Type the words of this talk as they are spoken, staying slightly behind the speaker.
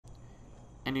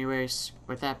Anyways,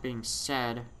 with that being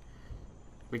said,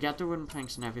 we got the wooden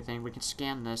planks and everything. We can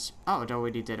scan this. Oh, it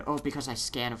already did. Oh, because I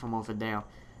scanned it from over there.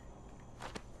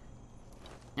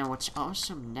 Now, what's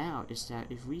awesome now is that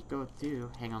if we go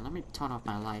through... Hang on, let me turn off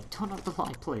my light. Turn off the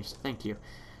light, please. Thank you.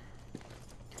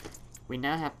 We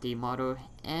now have the Model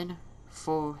N4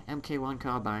 MK1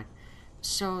 carbine.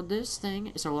 So, this thing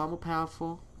is a lot more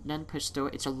powerful than pistol.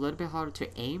 It's a little bit harder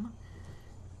to aim.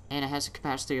 And it has a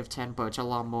capacity of 10, but it's a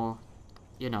lot more,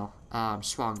 you know,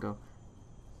 stronger.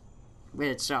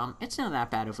 It's not that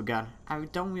bad of a gun. I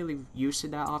don't really use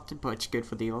it that often, but it's good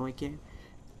for the early game.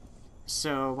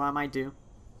 So, what I might do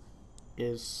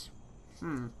is,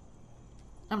 I'm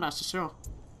not so sure.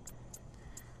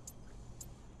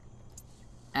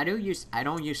 I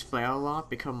don't use flare a lot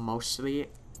because mostly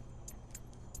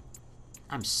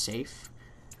I'm safe.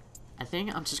 I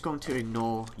think I'm just going to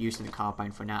ignore using the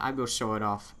carbine for now. I will show it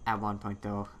off at one point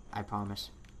though, I promise.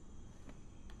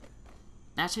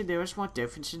 Actually, there is one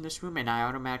difference in this room, and I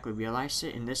automatically realized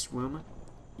it. In this room,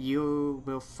 you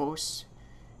will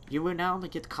not only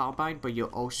get the carbine, but you'll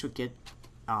also get,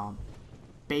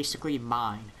 basically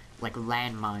mine, like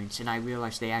landmines, and I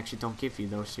realized they actually don't give you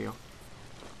those here.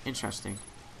 Interesting.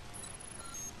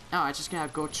 Oh, I just got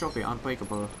a gold trophy,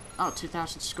 unbreakable. Oh,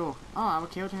 2,000 score. Oh, our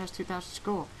character has 2,000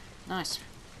 score. Nice.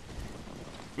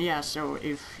 Yeah, so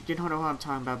if you don't know what I'm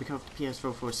talking about, because of the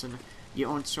PS4 person, you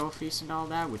own trophies and all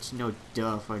that, which no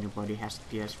duh for anybody has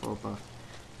the PS4, but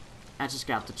I just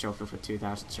got the trophy for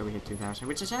 2,000, so we hit 2,000,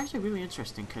 which is actually really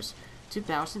interesting, because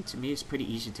 2,000 to me is pretty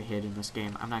easy to hit in this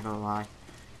game, I'm not gonna lie.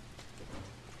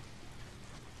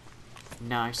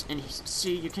 Nice, and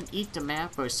see, you can eat the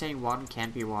map, but it's saying warden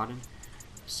can't be warden,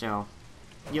 so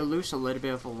you'll lose a little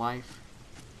bit of a life,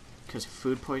 because of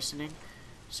food poisoning,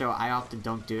 so I often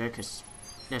don't do it, because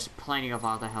there's plenty of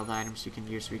other health items you can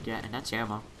usually get, and that's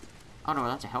ammo. Oh no,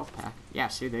 that's a health pack. Yeah,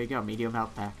 see, there you go, medium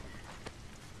health pack.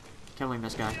 Killing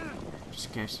this guy, just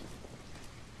in case.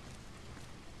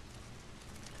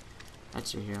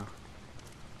 Let's see here.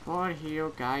 Board heal,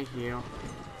 guy heal.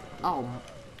 Oh,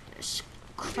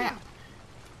 crap.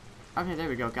 Okay, there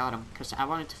we go, got him. Because I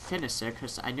wanted to finish it,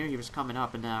 because I knew he was coming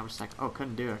up, and then I was like, oh,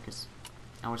 couldn't do it, because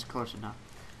I wasn't close enough.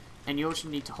 And you also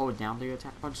need to hold down the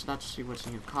attack button, so that's to see what's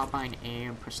in your carbine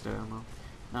and pistol ammo.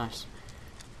 Nice.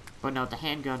 But no, the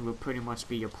handgun will pretty much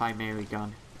be your primary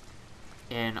gun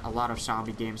in a lot of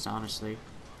zombie games, honestly.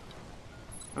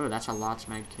 Oh, that's a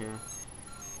lotsmeg kit.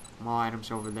 More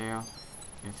items over there.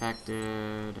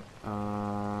 Infected.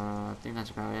 I think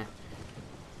that's about it.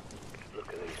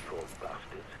 Look at these poor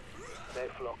bastards. They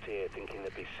flocked here thinking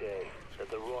they'd be safe,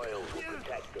 that the royals would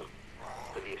protect them.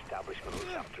 But the establishment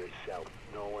looks after itself,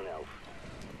 no one else.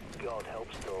 God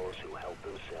helps those who help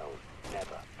themselves.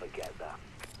 Never forget that.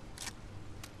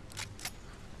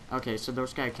 Okay, so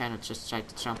those guys kind of just tried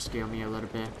to jump scare me a little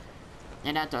bit.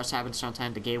 And that does happen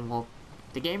sometimes. The game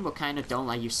will kind of don't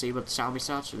let you see what the zombies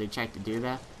are, so they try to do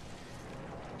that.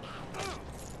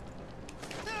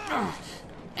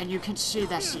 And you can see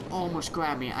that she almost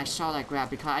grabbed me. I saw that grab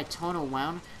because I turned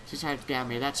around. She tried to grab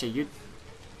me. That's it. You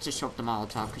just hooked the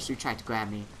Molotov because you tried to grab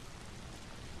me.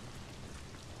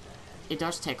 It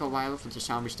does take a while for the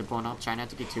zombies to burn up. Try not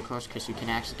to get too close because you can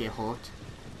actually get hurt.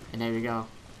 And there we go.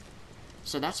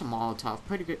 So that's a Molotov.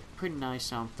 Pretty good, pretty nice,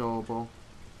 throwable.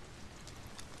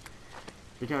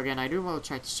 Because again, I do want to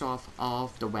try to show off all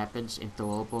of the weapons and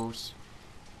throwables.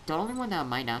 The only one that I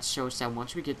might not show is that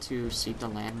once we get to see the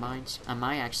landmines, I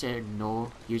might actually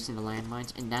ignore using the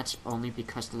landmines, and that's only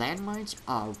because landmines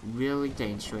are really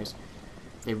dangerous.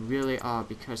 They really are,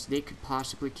 because they could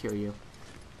possibly kill you.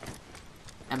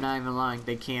 I'm not even lying,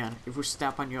 they can. If you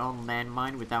step on your own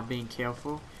landmine without being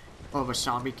careful, or if a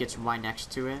zombie gets right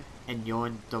next to it, and you're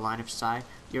in the line of sight,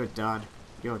 you're done.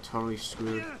 You're totally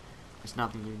screwed. There's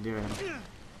nothing you can do.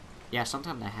 Yeah,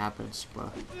 sometimes that happens,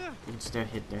 but you can still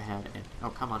hit their head. And,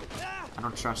 oh, come on. I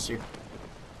don't trust you.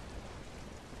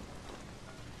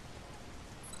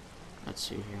 Let's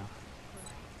see here.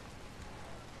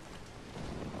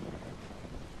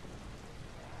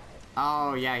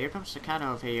 Oh, yeah, here comes the kind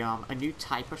of a new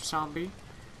type of zombie,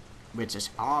 which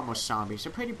is armor zombies.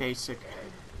 They're pretty basic.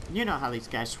 You know how these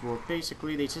guys work.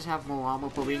 Basically, they just have more armor,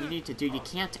 but what you need to do, you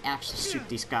can't actually shoot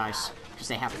these guys, because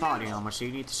they have body armor, so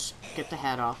you need to get the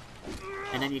head off,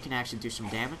 and then you can actually do some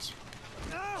damage.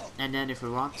 And then, if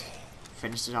you want,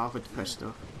 finish it off with the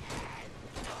pistol.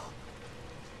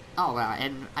 Oh, wow,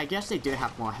 and I guess they do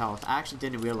have more health. I actually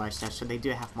didn't realize that, so they do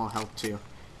have more health, too.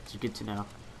 It's good to know.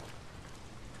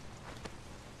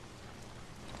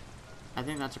 I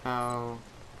think that's about...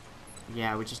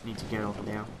 Yeah, we just need to get over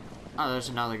there. Oh, there's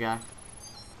another guy.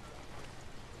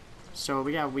 So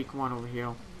we got week 1 over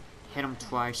here. hit him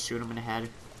twice, shoot him in the head,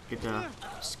 get the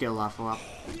skill level up.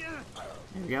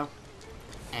 There we go.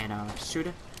 And shoot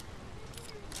it.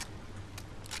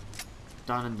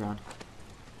 Done and done.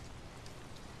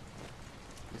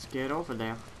 Let's get over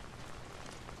there.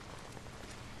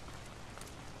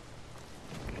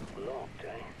 Locked,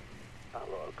 eh? That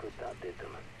lot of good that did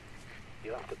them.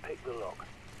 You have to pick the lock.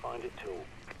 Find a tool.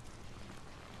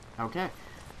 Okay.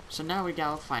 So now we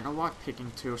gotta find a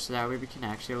lockpicking tool so that way we can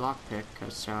actually lockpick,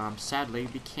 because sadly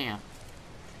we can't.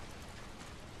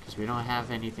 Because we don't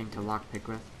have anything to lockpick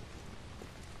with.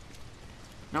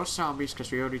 No zombies,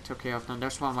 because we already took care of them.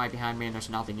 There's one right behind me and there's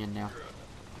nothing in there.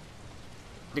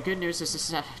 The good news is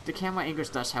that the camera angles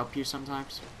does help you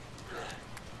sometimes.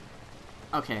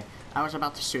 Okay, I was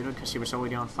about to shoot him because he was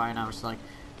already on fire and I was like,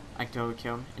 I could totally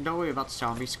kill him. And don't worry about the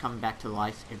zombies coming back to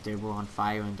life if they were on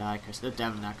fire and die, because they're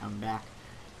definitely not coming back.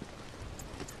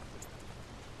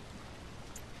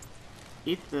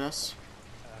 Eat this.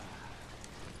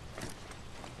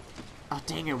 Oh,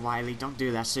 dang it, Wiley, don't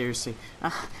do that, seriously.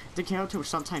 The character will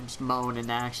sometimes moan, and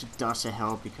that actually does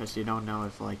help, because you don't know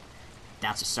if, like,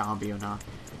 that's a zombie or not.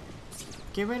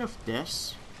 Get rid of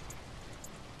this.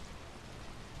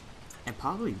 And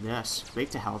probably this. Make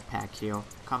the health pack heal.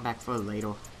 Come back for it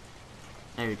later.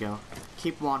 There we go.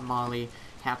 Keep one molly.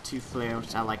 Have 2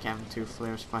 flares. I like having 2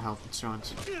 flares for health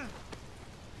insurance.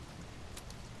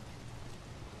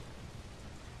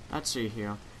 Let's see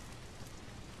here.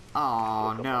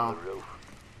 Oh no.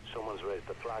 Someone's raised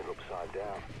the flag upside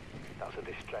down. That's a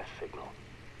distress signal.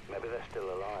 Maybe they're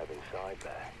still alive inside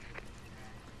there.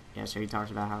 Yeah, so he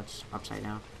talks about how it's upside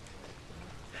down.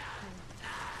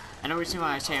 And the reason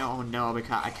why I say oh no,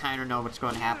 because I kind of know what's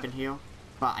going to happen here,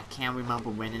 but I can't remember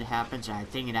when it happens. I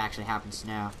think it actually happens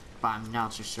now, but I'm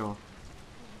not so sure.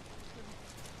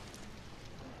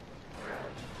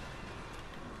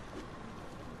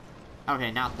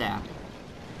 Okay, not that.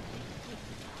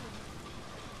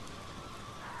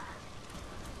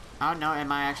 Oh no, it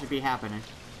might actually be happening.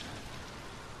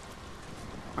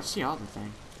 What's the other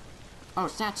thing? Oh,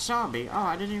 it's that zombie. Oh,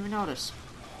 I didn't even notice.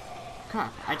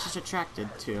 Crap, I just attracted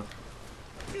 2.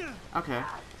 Okay.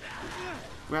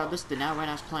 Well, this did not went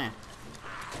as planned.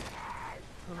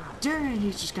 Dang,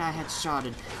 he just got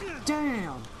headshotted.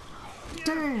 Damn!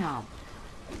 Damn!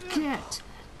 Get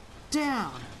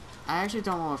down! I actually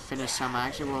don't want to finish him. I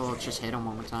actually will just hit him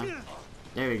one more time.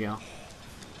 There we go.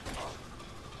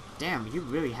 Damn, you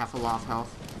really have a lot of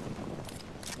health.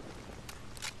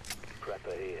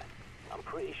 Prepper here. I'm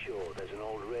pretty sure there's an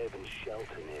old Raven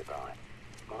shelter nearby.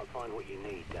 Might find what you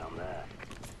need down there.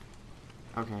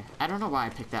 Okay, I don't know why I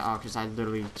picked that up, because I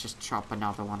literally just chopped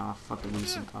another one off for the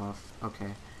reason of...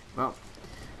 Okay, well...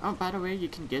 Oh, by the way, you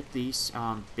can get these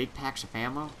big packs of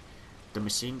ammo. The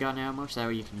machine gun ammo, so that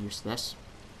way you can use this.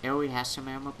 It already has some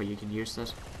ammo, but you can use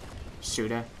this.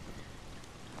 Shooter.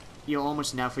 You'll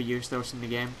almost never use those in the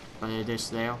game, but it is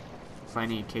there. For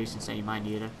any occasions that you might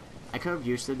need it. I could have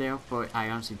used it there, but I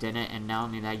honestly didn't, and not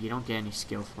only that, you don't get any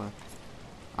skill for it.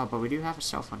 Oh, but we do have a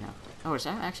cell phone now. Oh, is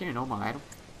that actually a normal item?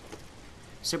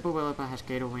 Simple Willapa has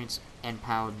gator wings and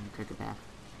power and cricket bat.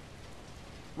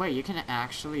 Wait, you can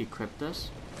actually equip this?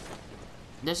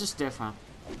 This is different.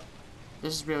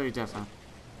 This is really different.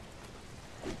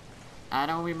 I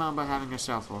don't remember having a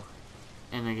cell phone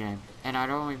in the game, and I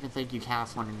don't even think you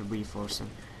have one in the Wii version.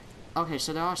 Okay,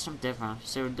 so there are some different.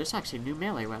 So there's actually a new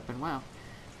melee weapon. Wow.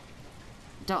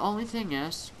 The only thing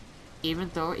is,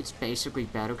 even though it's basically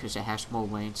better because it has more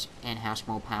range and has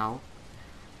more power,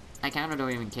 I kinda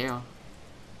don't even care.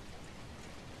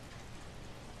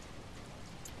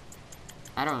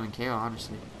 I don't even care,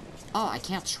 honestly. Oh, I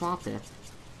can't swap it.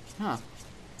 Huh.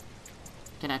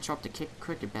 Can I swap the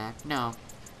cricket back? No.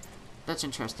 That's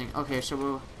interesting. Okay,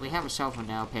 so we have a cell phone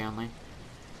now, apparently.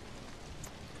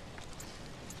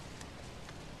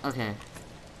 Okay.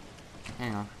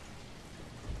 Hang on.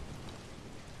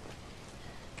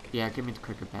 Yeah, give me the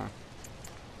cricket back.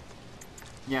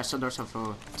 Yeah, so those are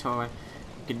for toy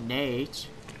grenades.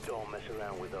 Don't mess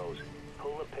around with those.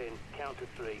 Pull the pin, count to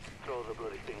 3, throw the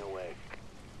bloody thing away.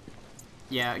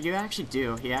 Yeah, you actually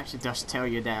do. He actually does tell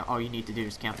you that all you need to do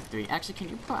is count to 3. Actually, can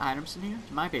you put items in here?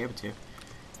 You might be able to.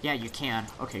 Yeah, you can.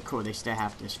 Okay, cool. They still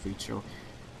have this feature.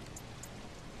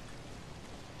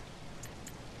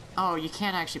 Oh, you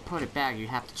can't actually put it back. You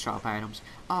have to chop items.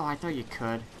 Oh, I thought you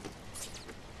could.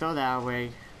 Throw that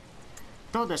away.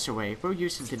 Throw this away. We're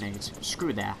using grenades.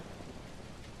 Screw that.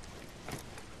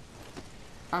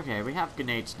 Okay, we have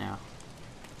grenades now.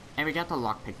 And we got the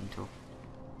lockpicking tool.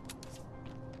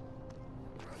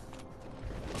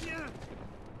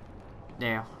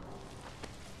 There.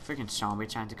 Freaking zombie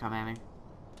trying to come at me.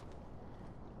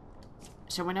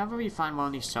 So whenever you find one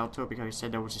of these Celtor, because I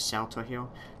said there was a Celtor here,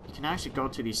 you can actually go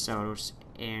to these Celtors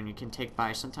and you can take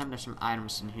by. Sometimes there's some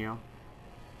items in here.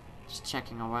 Just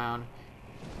checking around.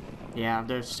 Yeah,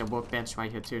 there's a workbench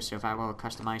right here too, so if I will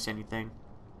customize anything,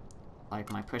 like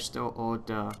my pistol or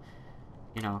the,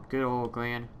 you know, good old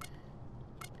Grand.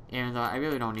 And I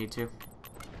really don't need to.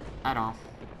 I don't.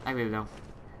 I really don't.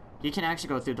 You can actually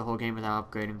go through the whole game without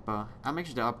upgrading, but I'll make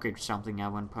sure to upgrade something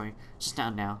at one point. Just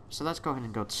not now. So let's go ahead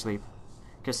and go to sleep.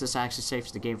 Because this actually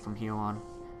saves the game from here on.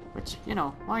 Which, you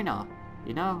know, why not?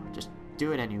 You know, just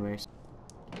do it anyways.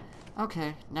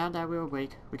 Okay, now that we're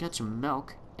awake, we got some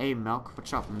milk. Hey, milk.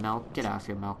 What's up, milk? Get out of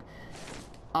here, milk.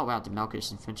 Oh, wow, the milk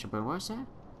is invincible. What is that?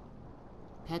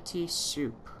 Petty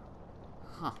soup.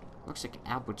 Huh. Looks like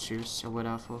apple juice or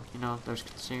whatever. You know, those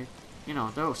consume. You know,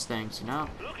 those things, you know?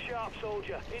 Look sharp,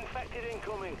 soldier. Infected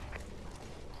incoming.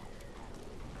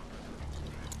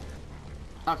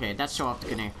 Okay, that's so off the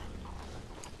grenade.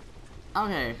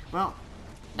 Okay, well,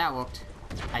 that worked,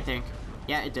 I think.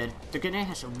 Yeah, it did. The grenade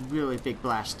has a really big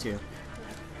blast, too.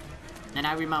 And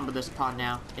I remember this part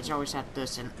now. It's always at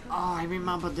this, and oh, I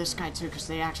remember this guy, too, because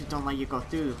they actually don't let you go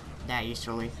through that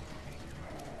easily.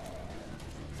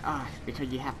 Ah, because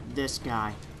you have this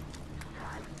guy.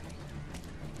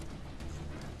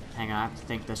 Hang on, I have to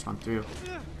think this one through.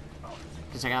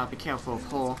 Because I gotta be careful of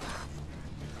hole.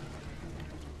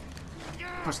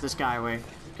 Push this guy away.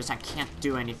 Because I can't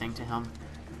do anything to him.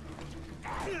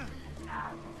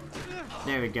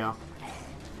 There we go.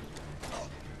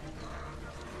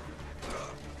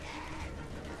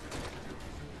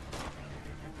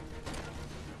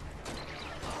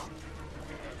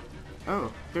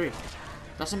 Oh, 3.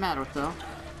 Doesn't matter though.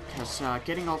 Because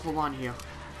getting over 1 here.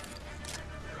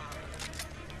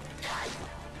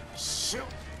 Shoot!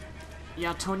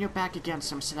 Yeah, turn your back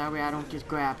against him so that way I don't get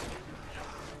grabbed.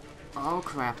 Oh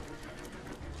crap.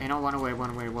 Hey, no, one away,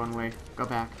 one way, one way. Go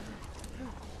back.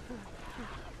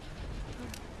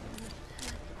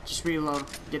 Just reload.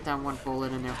 Get that 1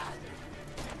 bullet in there.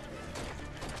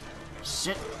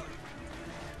 Shit.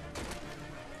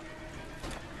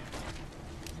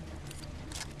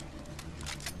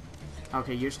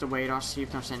 Okay, use the radar, see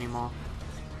if there's any more.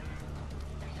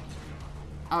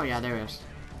 Oh yeah, there is.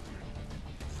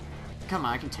 Come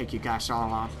on, I can take you guys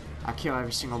all on. I'll kill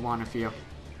every single one of you.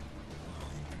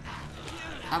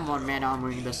 I'm one man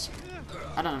armoring this.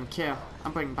 I don't even care.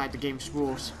 I'm bringing back the game's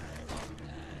rules.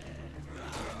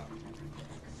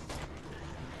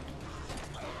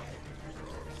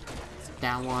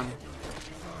 That one.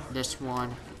 This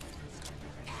one.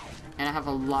 And I have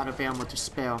a lot of ammo to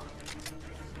spare.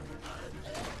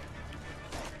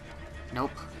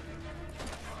 Nope.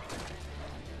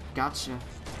 Gotcha.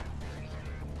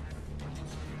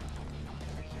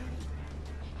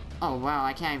 Oh wow,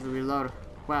 I can't even reload.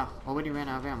 Wow, already ran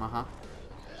out of ammo, huh?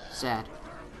 Sad.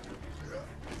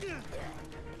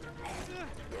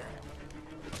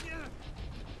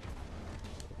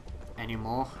 Any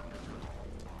more?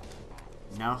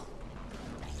 No.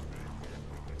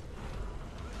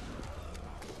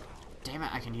 Damn it,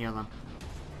 I can heal them.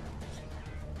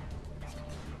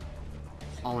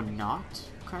 Oh, not?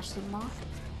 Question mark?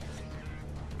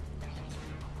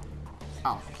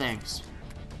 Oh, thanks.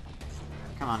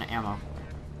 Come on, ammo.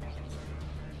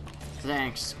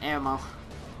 Thanks, ammo.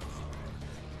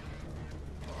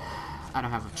 I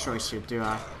don't have a choice here, do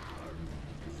I?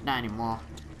 Not anymore.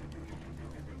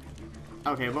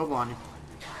 Okay, move on.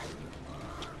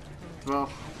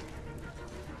 Well,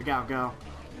 we gotta go.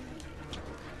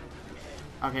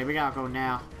 Okay, we gotta go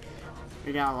now.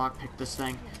 We gotta lockpick this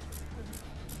thing.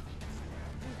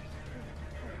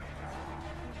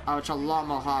 Oh, it's a lot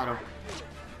more harder.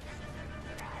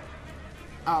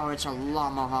 Oh, it's a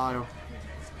lot more harder.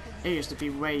 It used to be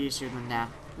way easier than that.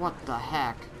 What the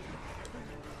heck?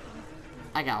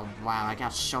 Wow, I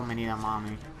got so many of them on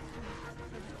me.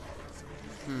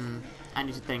 I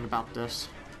need to think about this.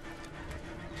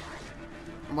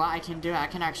 What I can do, I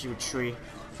can actually retreat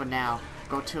for now.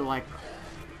 Go to like...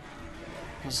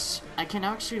 Because I can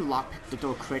actually lockpick the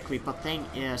door quickly, but thing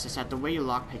is that the way you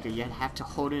lockpick it, you have to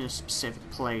hold it in a specific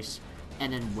place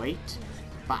and then wait.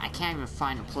 But I can't even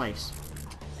find a place.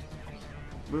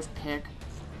 Move pick.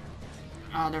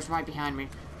 Oh, there's right behind me.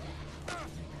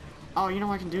 Oh, you know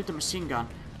what I can do? The machine gun.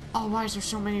 Oh, why is there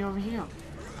so many over here?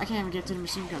 I can't even get to the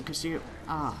machine gun because you...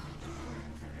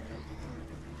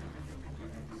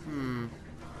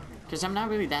 Because I'm not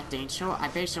really that dangerous. I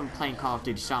basically am playing Call of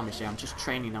Duty Zombies here. I'm just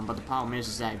training them, but the problem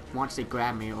is that once they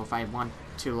grab me, or if I want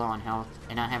too low on health,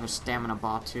 and I have a stamina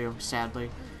bar too, sadly.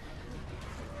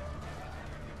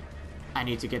 I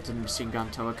need to get to the machine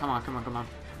gun turret. Come on, come on, come on.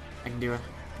 I can do it.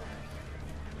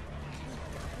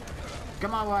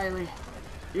 Come on, Wiley.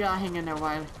 Yeah, hang in there,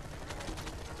 Wiley.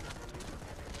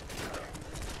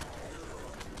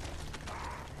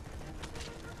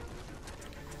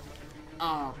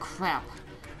 Oh, crap.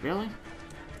 Really?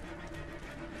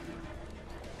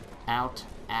 Out,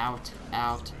 out,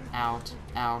 out, out,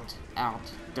 out,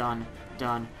 out. Done,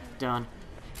 done, done.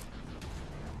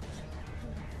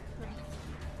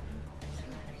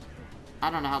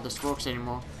 I don't know how this works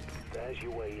anymore. There's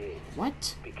your way in.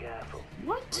 What? Be careful.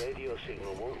 What? Radio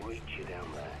signal won't reach you down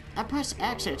there. I pressed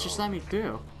X, it just let me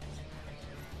through.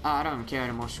 Oh, I don't even care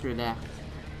anymore, screw that.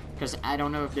 Because I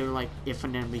don't know if they were like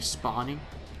infinitely spawning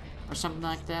or something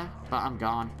like that, but I'm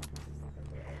gone.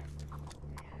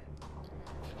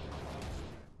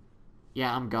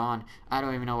 Yeah, I'm gone. I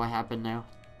don't even know what happened now.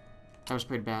 That was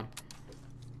pretty bad.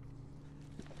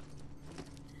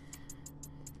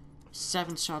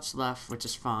 7 shots left, which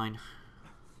is fine.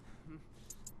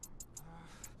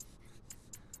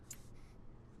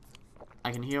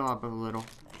 I can heal up a little.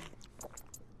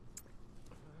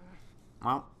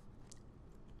 Well,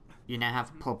 you now have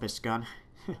a purpose gun.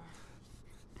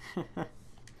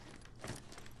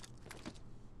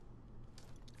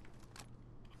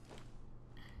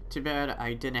 Too bad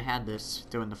I didn't have this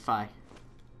during the fight.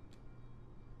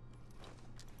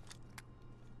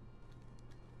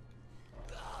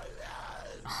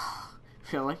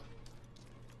 Really?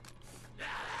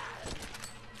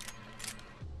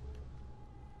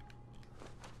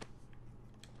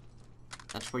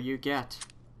 That's what you get.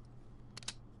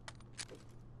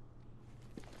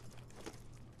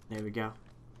 There we go.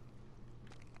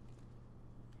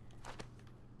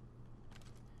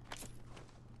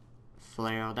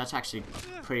 Flare. That's actually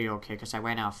pretty okay because I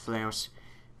ran out of flares.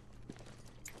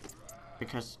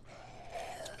 Because...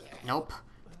 Nope.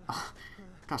 Oh,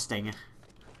 gosh dang it.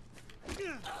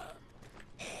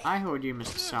 I heard you,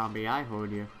 Mr. Zombie. I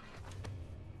heard you.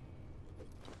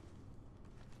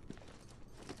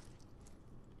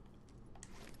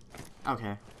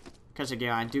 Okay. Because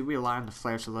again, I do rely on the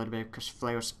flares a little bit because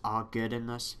flares are good in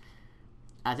this.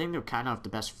 I think they're kind of the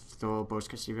best throwables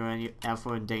because if you're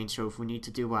ever in danger, if we need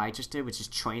to do what I just did, which is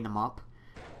train them up,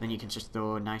 then you can just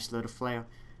throw a nice little flare.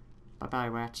 Bye-bye,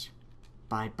 rats.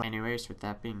 Bye-bye. Anyways, with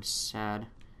that being said...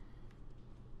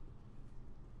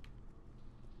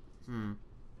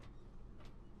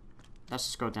 Let's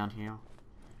just go down here.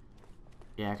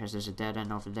 Yeah, because there's a dead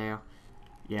end over there.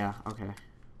 Yeah, okay.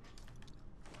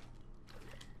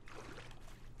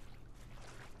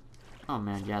 Oh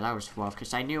man, yeah, that was rough,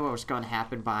 because I knew what was going to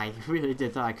happen, but I really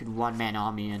did thought I could one-man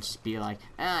army and just be like,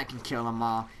 I can kill them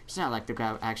all. It's not like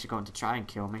they're actually going to try and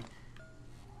kill me.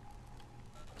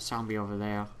 Zombie over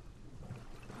there.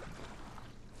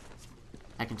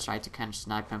 I can try to kind of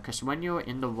snipe him, because when you're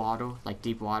in the water, like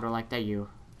deep water like that, you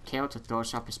care to throw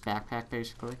up his backpack,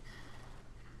 basically.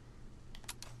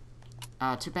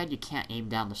 Too bad you can't aim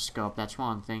down the scope. That's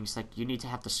one of the things, like, you need to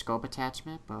have the scope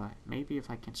attachment, but maybe if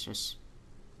I can just...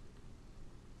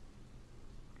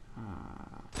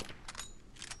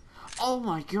 Oh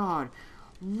my god!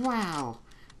 Wow!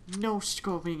 No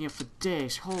scoping it for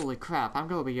days. Holy crap. I'm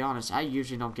gonna be honest, I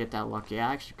usually don't get that lucky.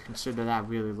 I actually consider that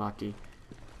really lucky.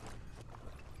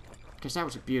 Because that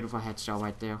was a beautiful headshot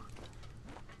right there.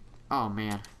 Oh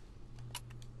man.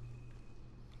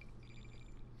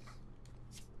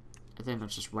 I think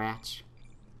that's just rats.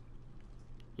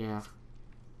 Yeah.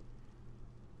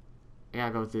 I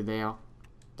gotta go through there.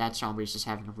 That zombie's just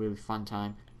having a really fun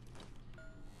time.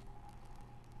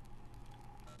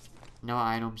 No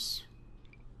items.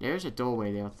 There's a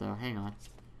doorway there though, hang on.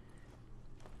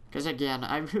 Because again,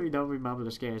 I really don't remember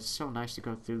this game. It's so nice to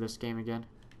go through this game again.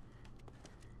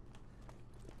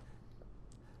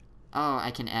 Oh,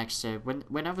 I can exit.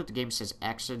 Whenever the game says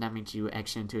exit, that means you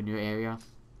exit into a new area.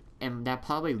 And that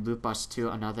probably loop us to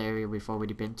another area we've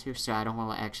already been to, so I don't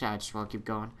want to exit, I just want to keep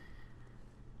going.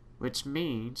 Which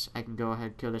means I can go ahead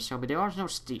and kill this zombie. There are no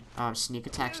sneak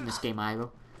attacks in this game either.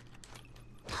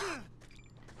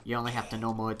 You only have the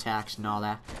normal attacks and all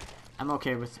that. I'm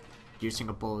okay with using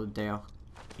a bullet there.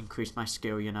 Increase my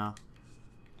skill, you know.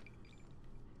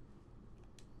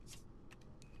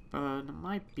 But there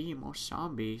might be more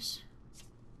zombies.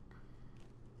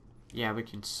 Yeah, we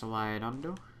can slide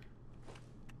under.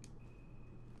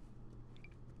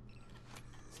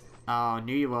 Oh,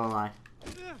 knew you were alive.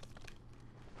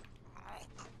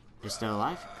 You're still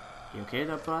alive? You okay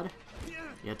there, bud?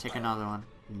 Yeah, take another one.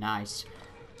 Nice.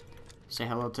 Say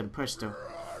hello to the pistol.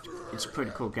 It's a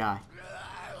pretty cool guy.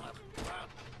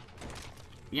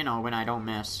 You know, when I don't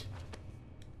miss.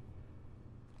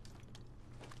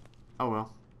 Oh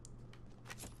well.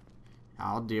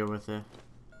 I'll deal with it.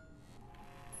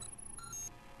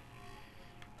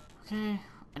 Okay.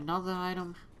 another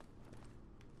item.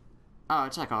 Oh,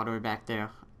 it's like all the way back there.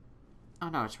 Oh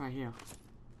no, it's right here.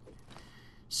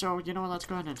 So, you know what, let's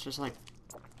go ahead and just like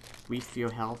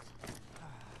refuel health.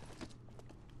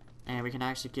 And we can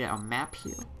actually get a map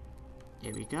here.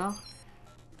 There we go.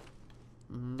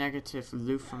 Negative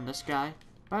loot from this guy.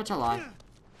 But it's alive.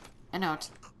 And now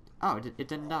it's... Oh, it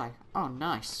didn't die. Oh,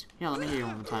 nice. Yeah, let me hear you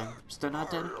one more time. Still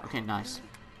not dead? Okay, nice.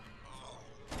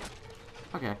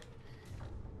 Okay.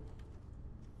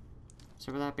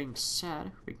 So with that being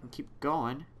said, we can keep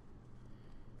going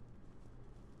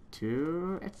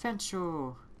to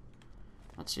adventure.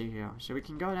 Let's see here. So we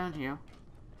can go down here.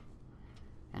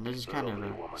 And this is kind of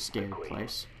a scary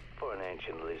place. For an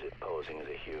ancient lizard posing as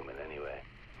a human anyway.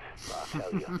 But I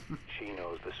tell you, she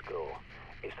knows the score.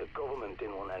 It's the government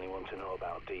didn't want anyone to know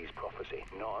about Dee's prophecy,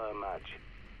 not her match.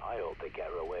 I hope they get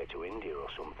her away to India or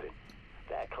something.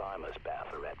 Their climate's better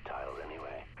for reptiles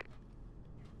anyway.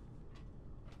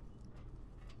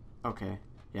 Okay.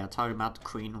 Yeah, talking about the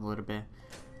queen a little bit.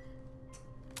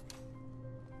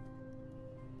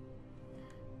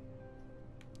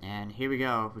 And here we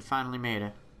go. We finally made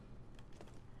it.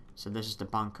 So this is the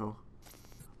bunker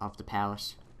of the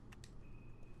palace.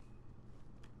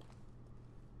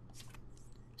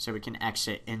 So we can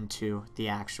exit into the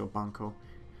actual bunker.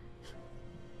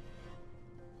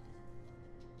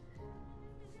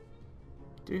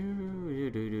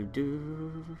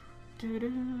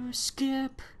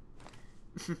 Skip.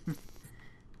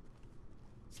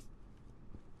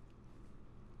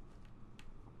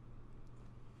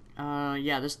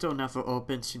 Yeah, this door never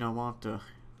opens, you know, one of the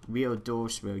real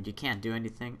doors where you can't do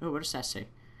anything. Oh, what does that say?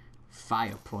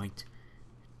 Fire point.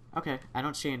 Okay, I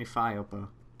don't see any fire, but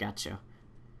gotcha.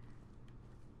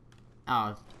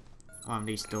 Oh, one of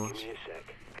these doors. Give me a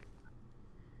sec.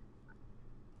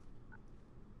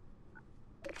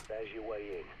 There's your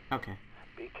way in. Okay.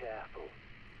 Be careful.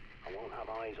 I won't have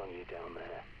eyes on you down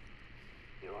there.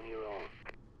 You're on your own.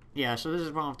 Yeah, so this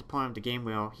is one of the point of the game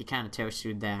where he kind of tells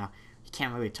you that he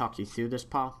can't really talk you through this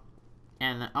part.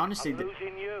 And honestly, I'm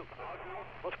losing you.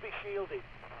 Must be shielded.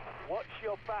 Watch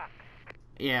your back.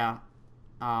 Yeah.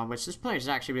 Which this place is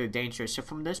actually really dangerous. So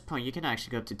from this point, you can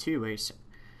actually go to 2 ways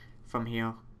from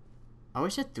here. Oh,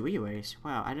 it said 3 ways.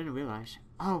 Wow, I didn't realize.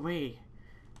 Oh, wait.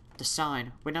 The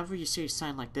sign. Whenever you see a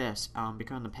sign like this,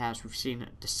 because in the past we've seen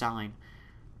the sign.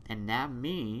 And that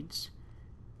means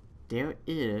there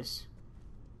is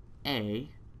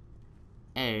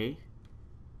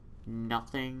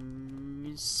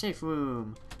nothing safe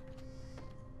room.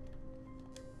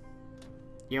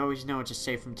 You always know it's a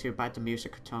safe room too by the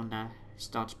music tone that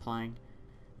starts playing.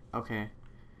 Okay.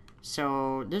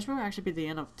 So this will actually be the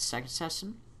end of the second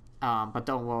session. But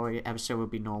don't worry, episode will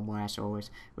be normal as always,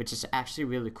 which is actually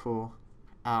really cool.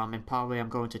 And probably I'm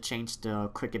going to change the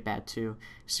cricket bat too,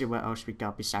 see what else we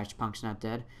got besides Punk's Not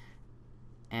Dead.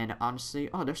 And honestly,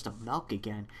 oh, there's the milk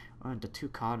again. Oh, and the 2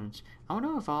 cartons. I don't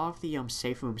know if all of the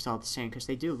safe rooms are the same, because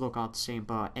they do look all the same.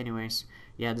 But anyways,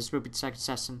 yeah, this will be the second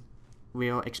session.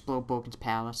 We'll explore Broken's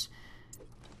Palace,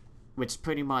 which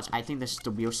pretty much, I think this is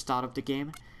the real start of the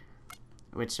game.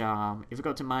 Which, if we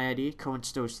go to my ID, current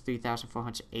score is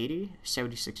 3,480,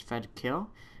 76 fed kill.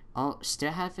 Oh,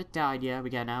 still haven't died yet. We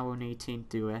got an hour and 18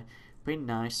 through it. Pretty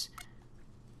nice.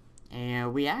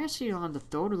 And we actually are on the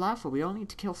 3rd level. We only need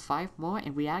to kill 5 more,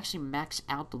 and we actually max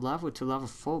out the level to level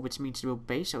 4, which means we're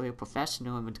basically a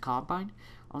professional with the carbine.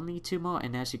 Only 2 more,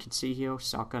 and as you can see here,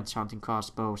 shotguns, hunting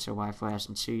crossbow, so rifle,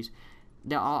 SMGs.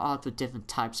 There are other different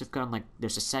types of gun, like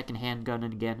there's a second handgun,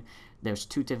 and again, there's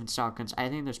 2 different shotguns. I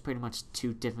think there's pretty much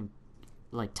 2 different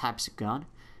like types of gun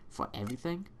for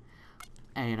everything.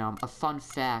 And a fun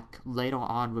fact, later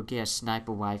on we'll get a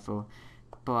sniper rifle.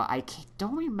 But I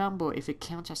don't remember if it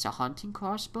counts as a hunting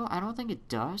crossbow. I don't think it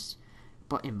does,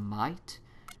 but it might,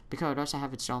 because it doesn't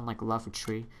have its own like level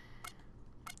tree.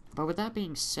 But with that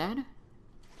being said,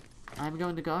 I'm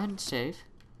going to go ahead and save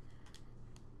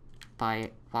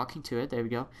by walking to it. There we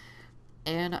go.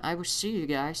 And I will see you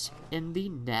guys in the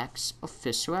next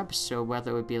official episode,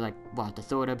 whether it would be like, what, the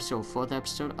 3rd episode or 4th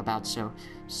episode, about so.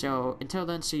 So until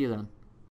then, see you then.